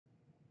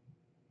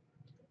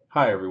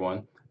Hi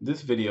everyone.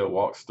 This video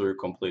walks through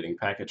completing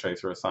Packet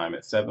Tracer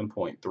Assignment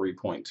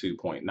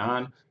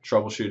 7.3.2.9,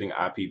 Troubleshooting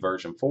IP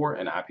version 4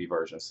 and IP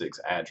version 6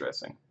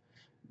 addressing.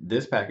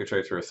 This Packet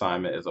Tracer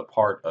assignment is a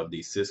part of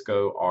the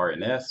Cisco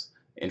R&S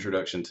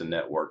Introduction to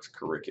Networks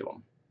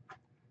curriculum,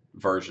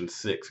 version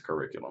 6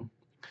 curriculum.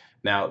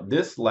 Now,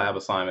 this lab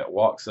assignment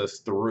walks us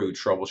through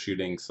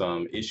troubleshooting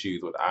some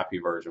issues with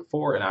IP version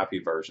 4 and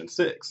IP version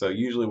 6. So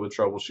usually with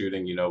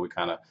troubleshooting, we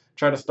kind of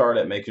try to start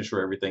at making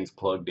sure everything's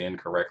plugged in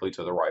correctly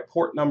to the right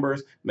port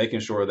numbers, making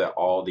sure that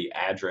all the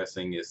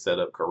addressing is set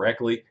up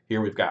correctly.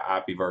 Here we've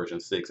got IP version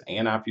 6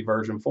 and IP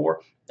version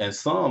 4, and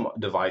some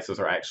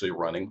devices are actually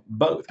running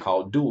both,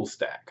 called dual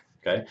stack.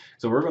 Okay,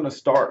 so we're going to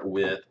start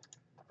with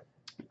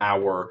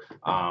our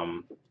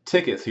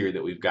tickets here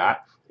that we've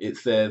got. It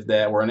says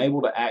that we're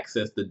unable to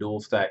access the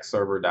dual-stack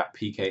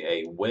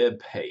server.pka web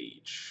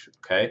page.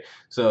 Okay,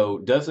 so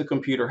does the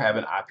computer have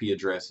an IP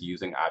address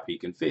using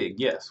ipconfig?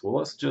 Yes. Well,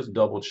 let's just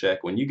double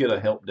check. When you get a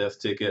help desk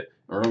ticket,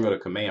 we're going to go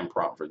to command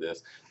prompt for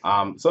this.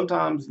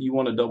 Sometimes you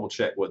want to double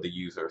check what the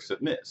user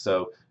submits.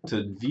 So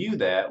to view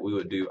that, we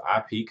would do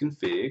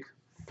ipconfig.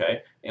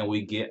 Okay, and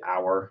we get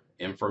our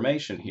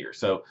information here.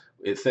 So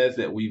it says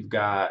that we've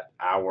got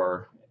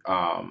our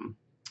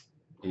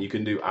and you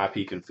can do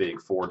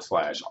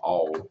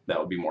ipconfig/all. That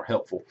would be more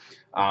helpful.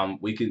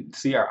 We can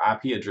see our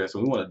IP address,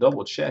 and we want to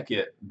double check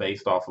it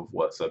based off of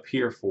what's up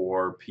here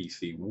for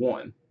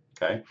PC1.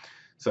 Okay,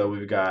 so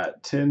we've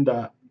got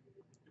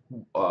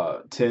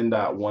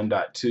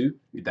 10.1.2.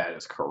 That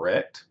is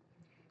correct.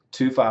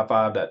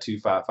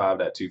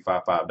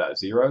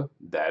 255.255.255.0.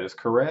 That is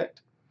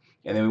correct.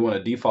 And then we want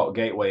a default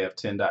gateway of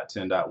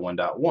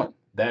 10.10.1.1.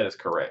 That is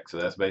correct. So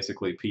that's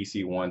basically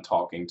PC1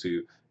 talking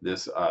to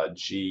this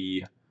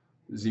G00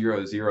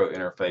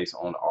 interface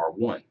on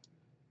R1.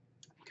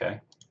 Okay,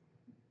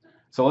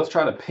 so let's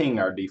try to ping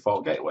our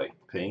default gateway.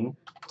 Ping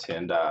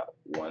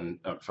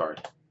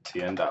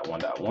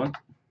 10.1.1.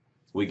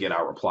 We get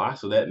our reply,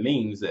 so that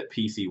means that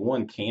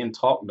PC1 can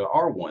talk to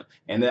R1,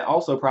 and that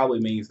also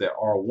probably means that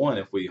R1,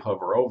 if we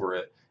hover over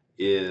it,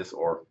 is,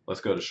 or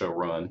let's go to show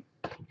run,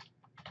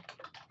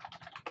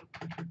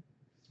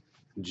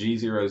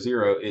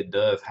 G00, it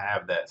does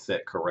have that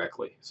set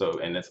correctly. So,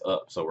 and it's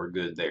up, so we're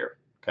good there.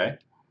 Okay.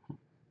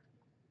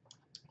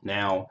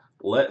 Now,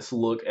 let's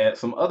look at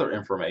some other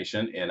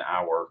information in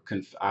our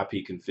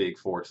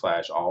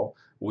ipconfig/all.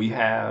 We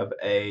have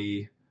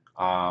a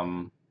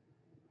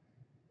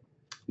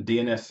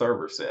DNS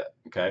server set.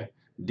 Okay,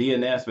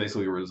 DNS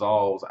basically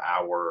resolves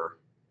our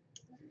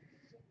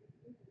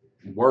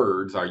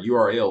words, our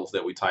URLs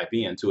that we type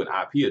in to an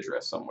IP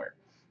address somewhere,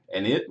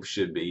 and it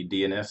should be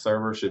DNS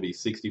server should be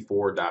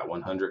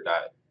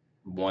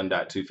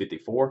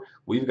 64.100.1.254.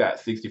 We've got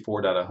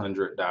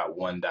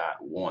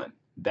 64.100.1.1.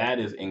 That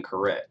is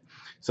incorrect.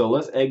 So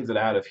let's exit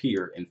out of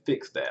here and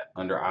fix that.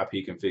 Under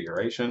IP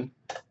configuration,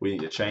 we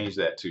need to change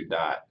that to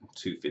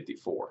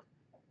 .254.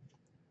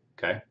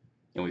 Okay,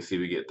 and we see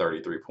we get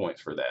 33 points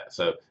for that.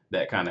 So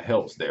that kind of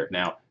helps there.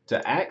 Now,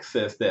 to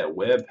access that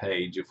web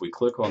page, if we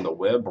click on the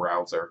web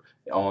browser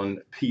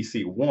on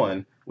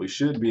PC1, we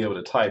should be able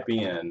to type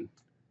in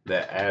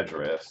that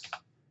address,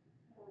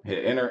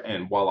 hit enter,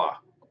 and voila,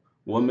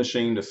 one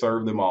machine to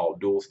serve them all,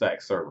 dual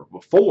stack server.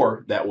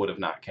 Before, that would have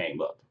not came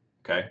up.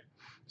 Okay,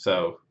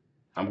 so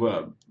I'm going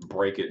to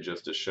break it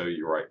just to show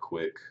you right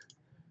quick.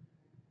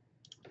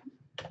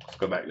 Let's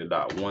go back to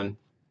 .1.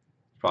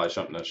 Probably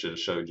something I should have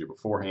showed you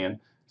beforehand.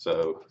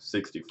 So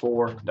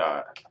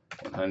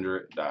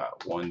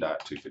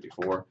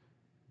 64.100.1.254.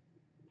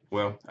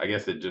 Well, I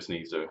guess it just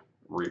needs to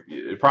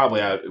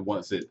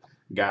once it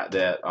got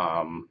that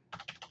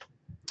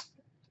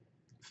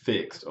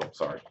fixed. Oh,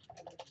 sorry.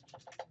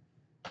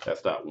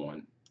 That's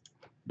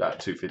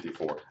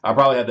 .1.254. I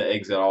probably have to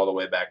exit all the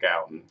way back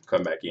out and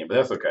come back in, but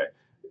that's okay.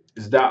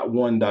 It's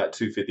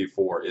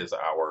 .1.254 is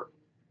our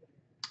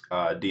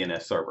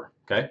DNS server.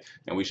 Okay,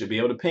 and we should be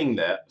able to ping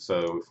that.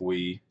 So if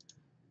we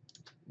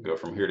go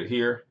from here to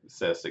here, it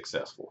says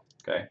successful.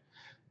 Okay,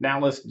 now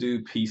let's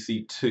do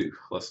PC2.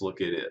 Let's look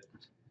at it.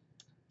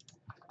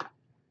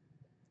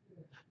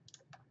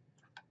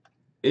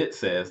 It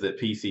says that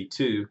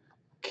PC2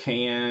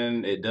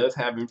 it does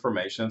have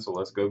information, so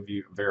let's go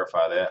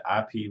verify that.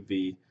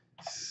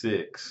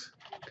 IPv6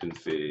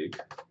 config,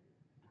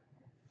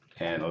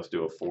 and let's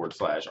do a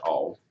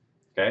 /all.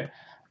 Okay,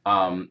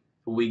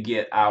 we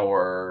get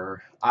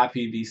our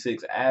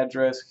IPv6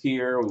 address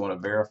here. We want to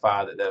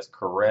verify that that's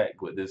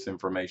correct with this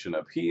information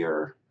up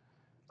here.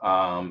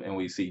 And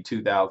we see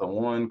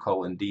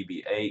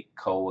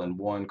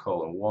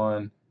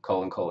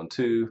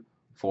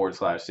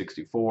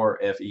 2001:db8:1:1:2/64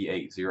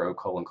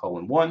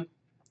 FE80:1.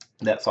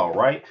 That's all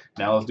right.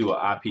 Now let's do an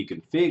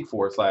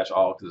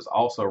ipconfig/all because it's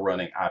also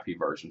running IP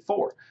version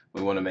 4.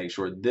 We want to make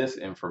sure this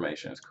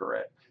information is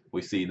correct.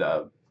 We see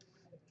the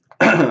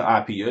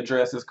IP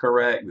address is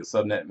correct, the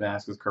subnet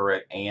mask is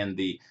correct, and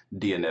the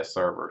DNS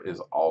server is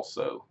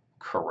also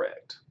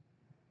correct.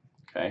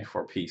 Okay,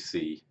 for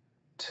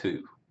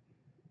PC2.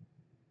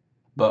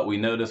 But we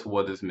notice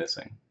what is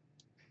missing.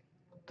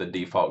 The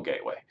default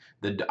gateway.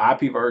 The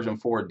IP version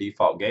 4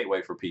 default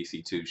gateway for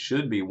PC2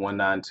 should be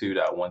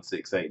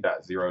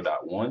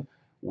 192.168.0.1,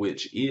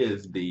 which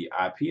is the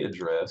IP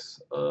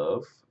address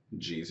of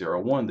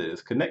G01 that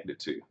is connected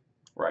to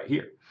right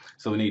here.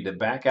 So we need to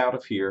back out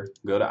of here,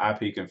 go to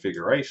IP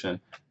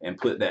configuration, and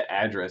put that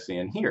address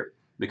in here,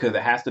 because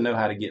it has to know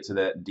how to get to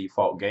that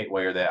default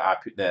gateway or that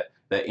IP, that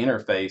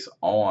interface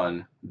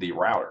on the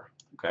router.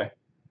 Okay,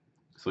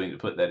 so we need to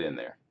put that in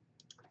there.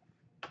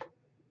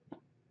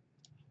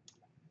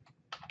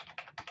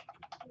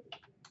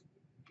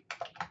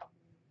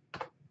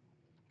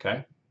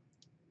 Okay.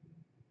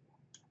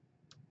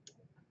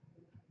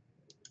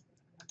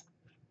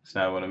 So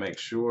now I want to make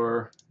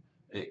sure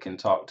it can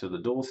talk to the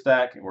dual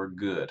stack, and we're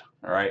good.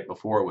 All right.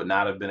 Before, it would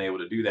not have been able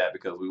to do that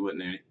because we would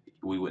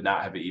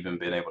not have even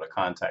been able to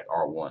contact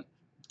R1.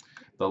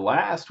 The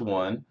last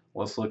one,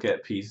 let's look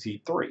at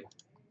PC3.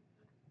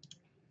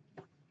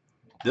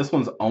 This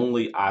one's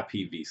only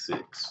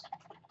IPv6.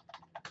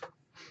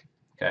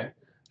 Okay.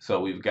 So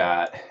we've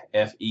got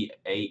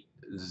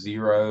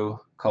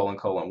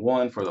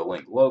FE80:1 for the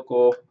link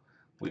local.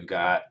 We've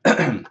got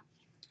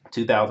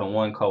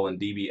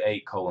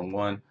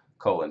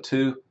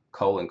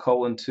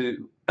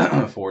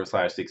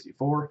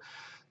 2001:DB8:1:2:2/64.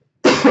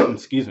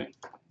 Excuse me.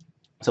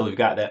 So we've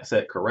got that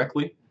set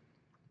correctly.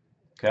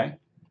 Okay.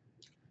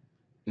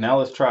 Now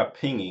let's try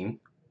pinging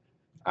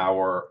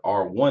our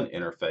R1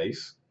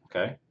 interface.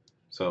 Okay.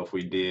 So if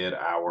we did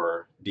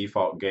our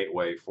default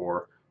gateway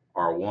for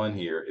R1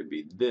 here, it'd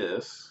be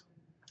this.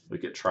 We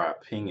could try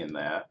pinging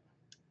that.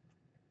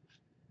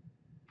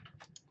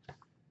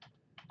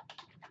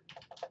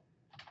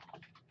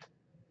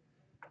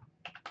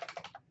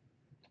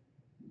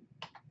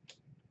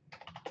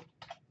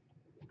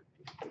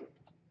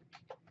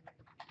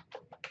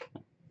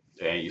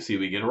 And you see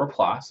we get a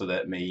reply, so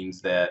that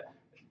means that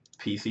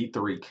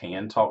PC3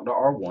 can talk to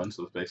R1,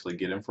 so it's basically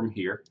getting from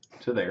here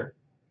to there.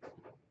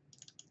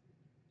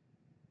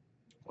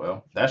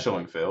 Well, that's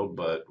showing failed,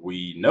 but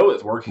we know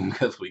it's working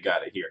because we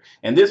got it here.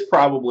 And this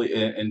probably,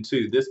 and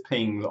two, this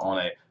pings on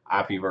a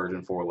IP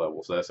version 4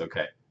 level, so that's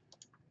okay.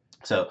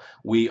 So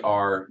we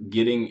are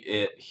getting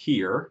it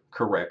here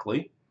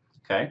correctly,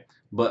 okay?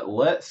 But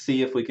let's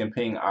see if we can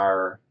ping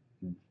our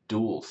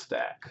dual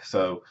stack.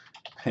 So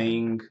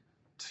ping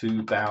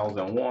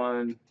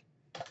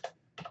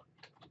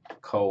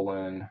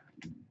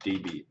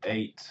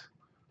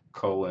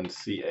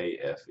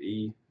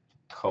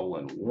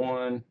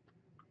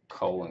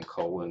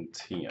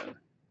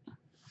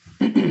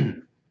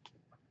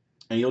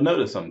And you'll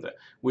notice something.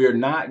 We are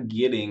not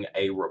getting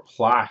a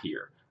reply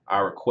here.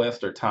 Our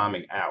requests are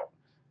timing out.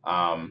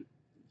 I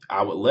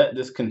would let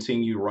this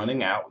continue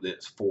running out.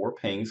 It's 4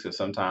 pings, because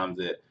sometimes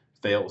it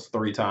fails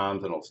 3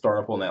 times and it'll start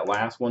up on that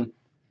last one.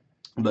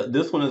 But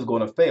this one is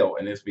going to fail,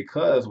 and it's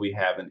because we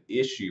have an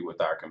issue with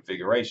our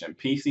configuration.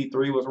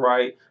 PC3 was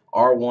right,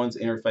 R1's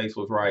interface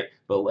was right,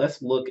 but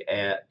let's look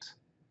at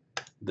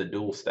the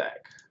dual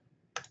stack.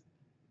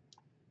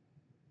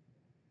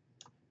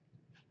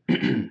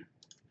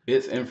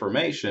 Its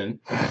information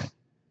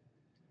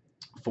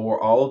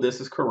for all of this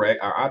is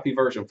correct. Our IP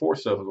version 4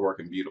 stuff is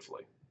working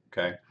beautifully.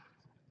 Okay.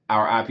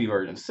 Our IP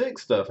version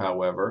 6 stuff,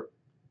 however,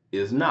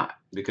 is not,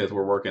 because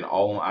we're working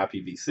all on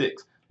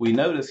IPv6. We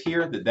notice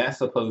here that that's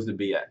supposed to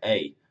be an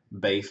A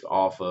based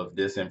off of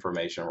this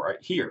information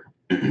right here.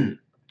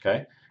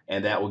 Okay.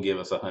 And that will give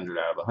us 100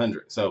 out of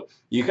 100. So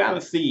you kind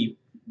of see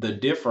the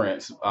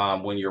difference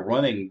when you're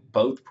running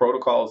both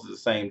protocols at the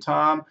same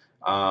time.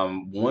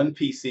 One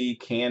PC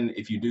can,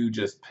 if you do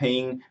just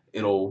ping,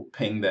 it'll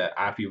ping that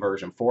IP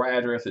version 4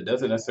 address. It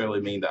doesn't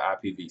necessarily mean the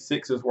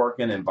IPv6 is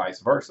working, and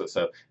vice versa.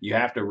 So you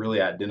have to really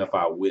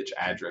identify which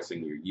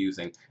addressing you're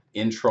using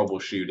in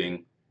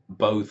troubleshooting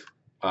both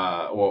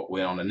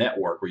or on a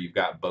network where you've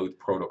got both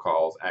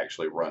protocols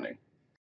actually running.